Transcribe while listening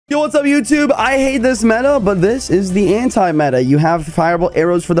Yo, what's up, YouTube? I hate this meta, but this is the anti-meta. You have fireable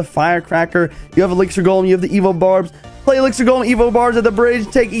arrows for the firecracker. You have elixir golem. You have the evo barbs. Play elixir golem, evo barbs at the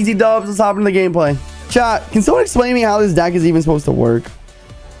bridge. Take easy dubs. Let's hop into the gameplay. Chat, can someone explain to me how this deck is even supposed to work?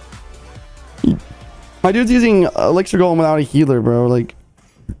 My dude's using elixir golem without a healer, bro. Like,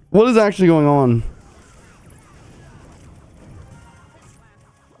 what is actually going on?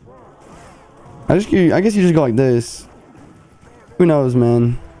 I guess you just go like this. Who knows,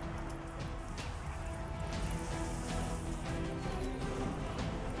 man?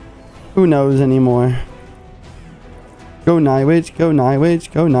 Who knows anymore? Go Nightwitch, go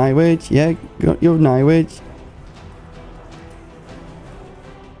Nightwitch, go Nightwitch. Yeah, go Nightwitch.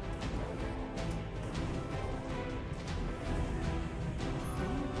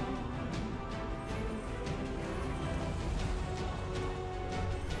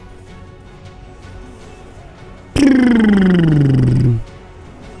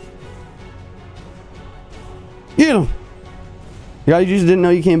 Get him. You guys just didn't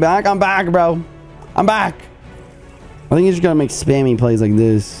know you came back? I'm back, bro. I'm back. I think you just gotta make spammy plays like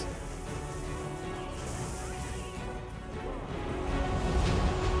this.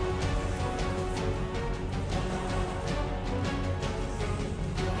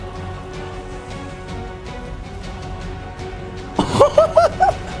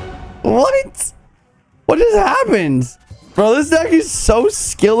 What? What just happened? Bro, this deck is so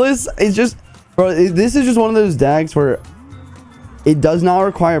skillless. It's just... Bro, this is just one of those decks where it does not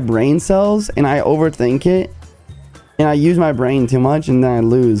require brain cells, and I overthink it, and I use my brain too much, and then I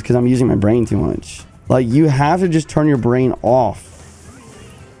lose because I'm using my brain too much. Like, you have to just turn your brain off.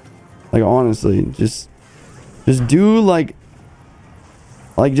 Like, honestly, just do like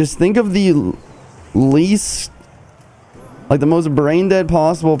just think of the least, like, the most brain dead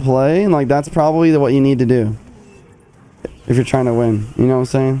possible play, and like that's probably what you need to do if you're trying to win. You know what I'm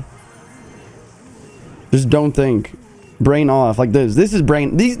saying? Just don't think. Brain off like this. This is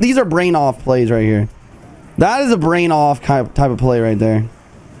brain. These are brain off plays right here. That is a brain off type of play right there.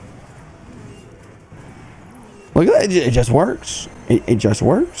 Look at that. It just works. It just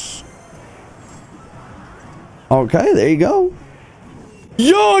works. Okay, there you go.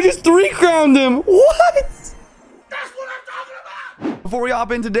 Yo, I just 3-crowned him. What? Before we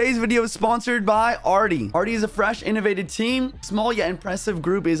hop in, today's video is sponsored by Artie. Artie is a fresh, innovative team. Small yet impressive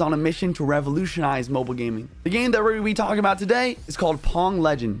group is on a mission to revolutionize mobile gaming. The game that we're going to be talking about today is called PONG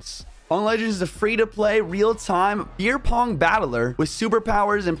Legends. PONG Legends is a free-to-play, real-time beer pong battler with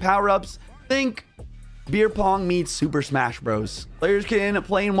superpowers and power-ups. Think beer pong meets Super Smash Bros. Players can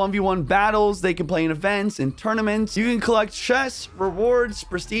play in 1v1 battles, they can play in events and tournaments. You can collect chests, rewards,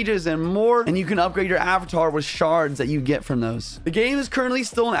 prestiges, and more, and you can upgrade your avatar with shards that you get from those. The game is currently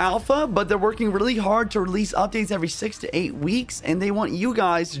still in alpha, but they're working really hard to release updates every 6 to 8 weeks, and they want you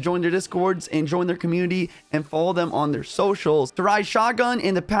guys to join their discords and join their community and follow them on their socials to ride shotgun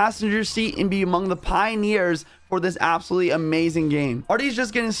in the passenger seat and be among the pioneers for this absolutely amazing game. Artie's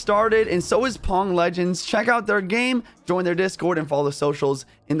just getting started, and so is PONG Legends. Check out their game, join their Discord, and follow the socials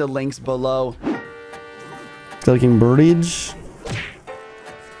in the links below. Skelly King Bridge.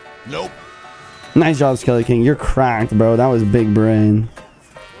 Nope. Nice job, Skelly King. You're cracked, bro. That was big brain.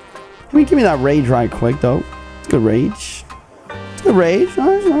 Can you give me that rage right quick, though? It's good rage. It's good rage.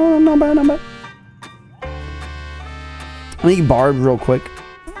 No, not bad, not bad. I need barbs real quick.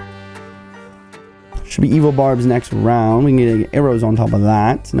 Should be evil barbs next round. We can get arrows on top of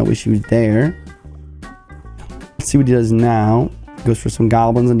that. No issues there. Let's see what he does now. Goes for some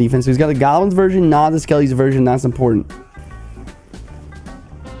goblins on defense. So he's got the goblins version, not the skelly's version. That's important.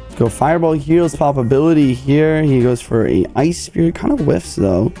 Let's go fireball here. Let's pop ability here. He goes for a ice spirit. Kind of whiffs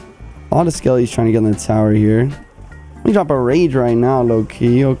though. A lot of skellies trying to get in the tower here. Let me drop a rage right now, low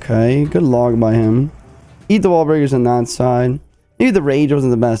key. Okay, good log by him. Eat the wall breakers on that side. Maybe the rage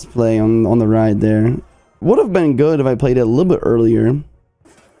wasn't the best play on the ride there. Would have been good if I played it a little bit earlier.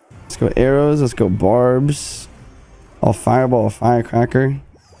 Let's go arrows. Let's go barbs. I'll fireball a firecracker.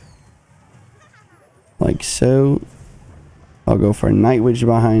 Like so. I'll go for a night witch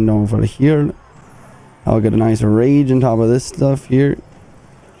behind over here. I'll get a nice rage on top of this stuff here.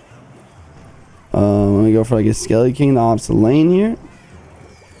 Let me go for like a Skelly King, the opposite lane here.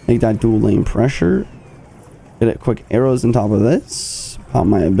 Make that dual lane pressure. Get it quick arrows on top of this. Pop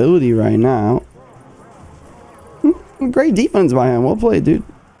my ability right now. Great defense by him. Well played, dude.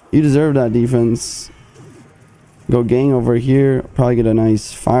 You deserve that defense. Go gang over here. Probably get a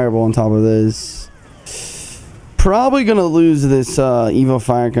nice fireball on top of this. Probably gonna lose this evil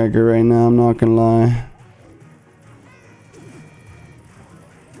firecracker right now. I'm not gonna lie.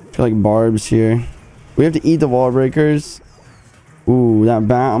 I feel like barbs here. We have to eat the wall breakers. Ooh, that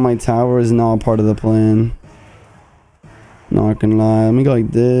bat on my tower is not part of the plan. Not gonna lie. Let me go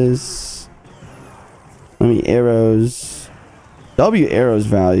like this. Let me arrows. W arrows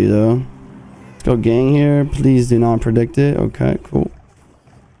value though. Let's go gang here. Please do not predict it. Okay, cool.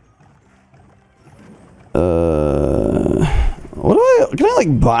 What do I... Can I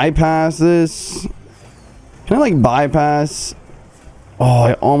like bypass this? Can I like bypass? Oh,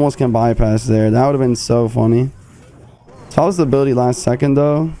 I almost can bypass there. That would have been so funny. So how was the ability last second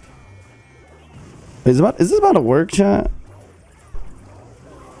though? Is this about to work, chat?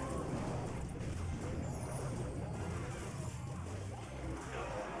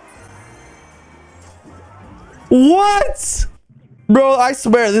 What? Bro, I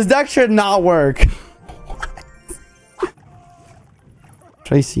swear this deck should not work.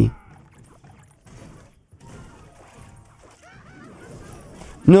 Tracy.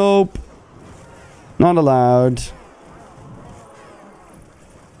 Nope. Not allowed.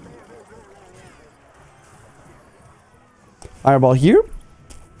 Fireball here.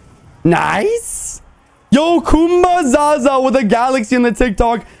 Nice. Yo, Kumba Zaza with a galaxy in the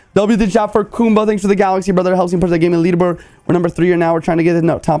TikTok. W the chat for Kumba. Thanks for the galaxy, brother. Helps me push the game in the leaderboard. We're number 3 now. We're trying to get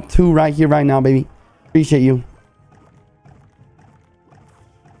the top 2 right here, right now, baby. Appreciate you.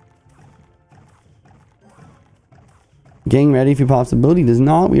 Gang ready if your possibility does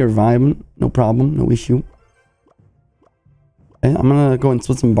not. We are vibing. No problem. No issue. Okay, I'm gonna go and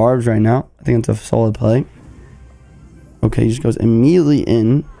split some barbs right now. I think it's a solid play. Okay, he just goes immediately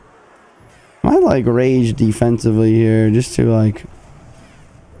in. I might like rage defensively here just to like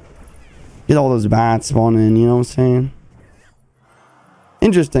get all those bats spawning in, you know what I'm saying?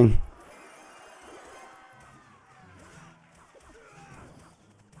 Interesting.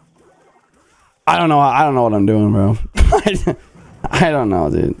 I don't know what I'm doing, bro. I don't know,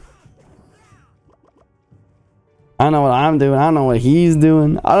 dude. I don't know what I'm doing. I don't know what he's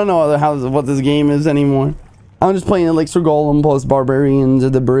doing. I don't know what this game is anymore. I'm just playing Elixir Golem plus Barbarians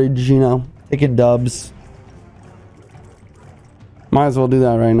at the bridge, you know. Taking dubs. Might as well do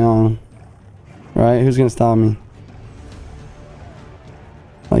that right now. Right? Who's gonna stop me?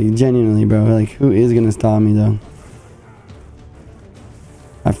 Like, genuinely, bro. Like, who is gonna stop me, though?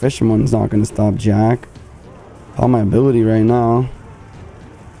 My Fisherman's not gonna stop Jack. All my ability right now.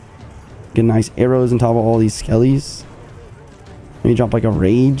 Get nice arrows on top of all these skellies. Maybe drop like a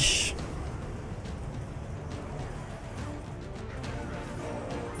rage.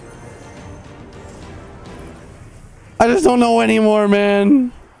 I just don't know anymore,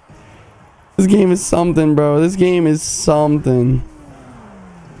 man. This game is something, bro. This game is something.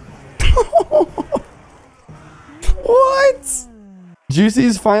 What?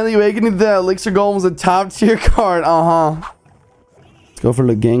 Juicy's finally awakening the Elixir Golem was a top tier card. Uh-huh. Let's go for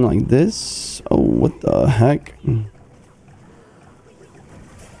the gang like this. Oh, what the heck?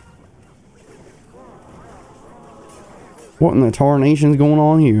 What in the tarnation's going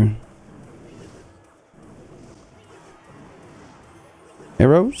on here?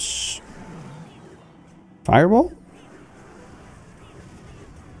 Arrows? Fireball?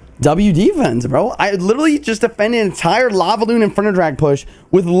 W defense, bro. I literally just defended an entire Lava Loon Inferno Drag push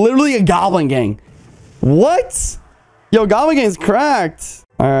with literally a Goblin Gang. What? Yo, Goblin Gang is cracked.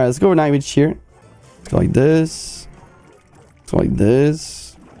 All right, let's go with Night Witch here. Let's go like this. Let's go like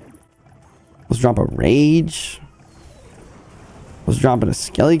this. Let's drop a Rage. Let's drop in a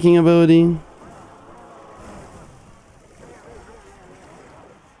Skelly King ability.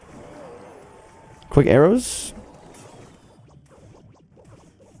 Quick arrows.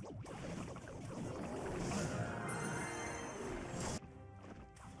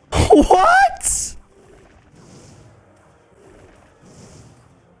 What?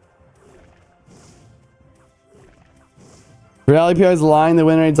 Reality PO is lying. The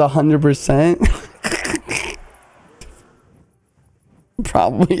win rate's 100%.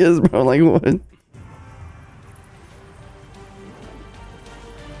 Probably is, bro. Like, what?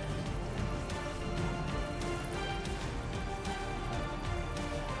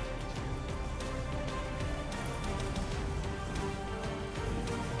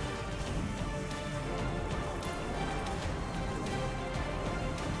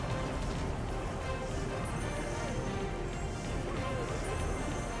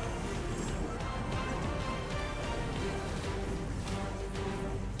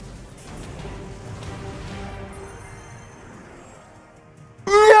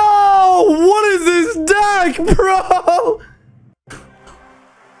 Bro,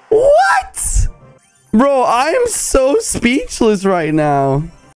 what? Bro, I am so speechless right now.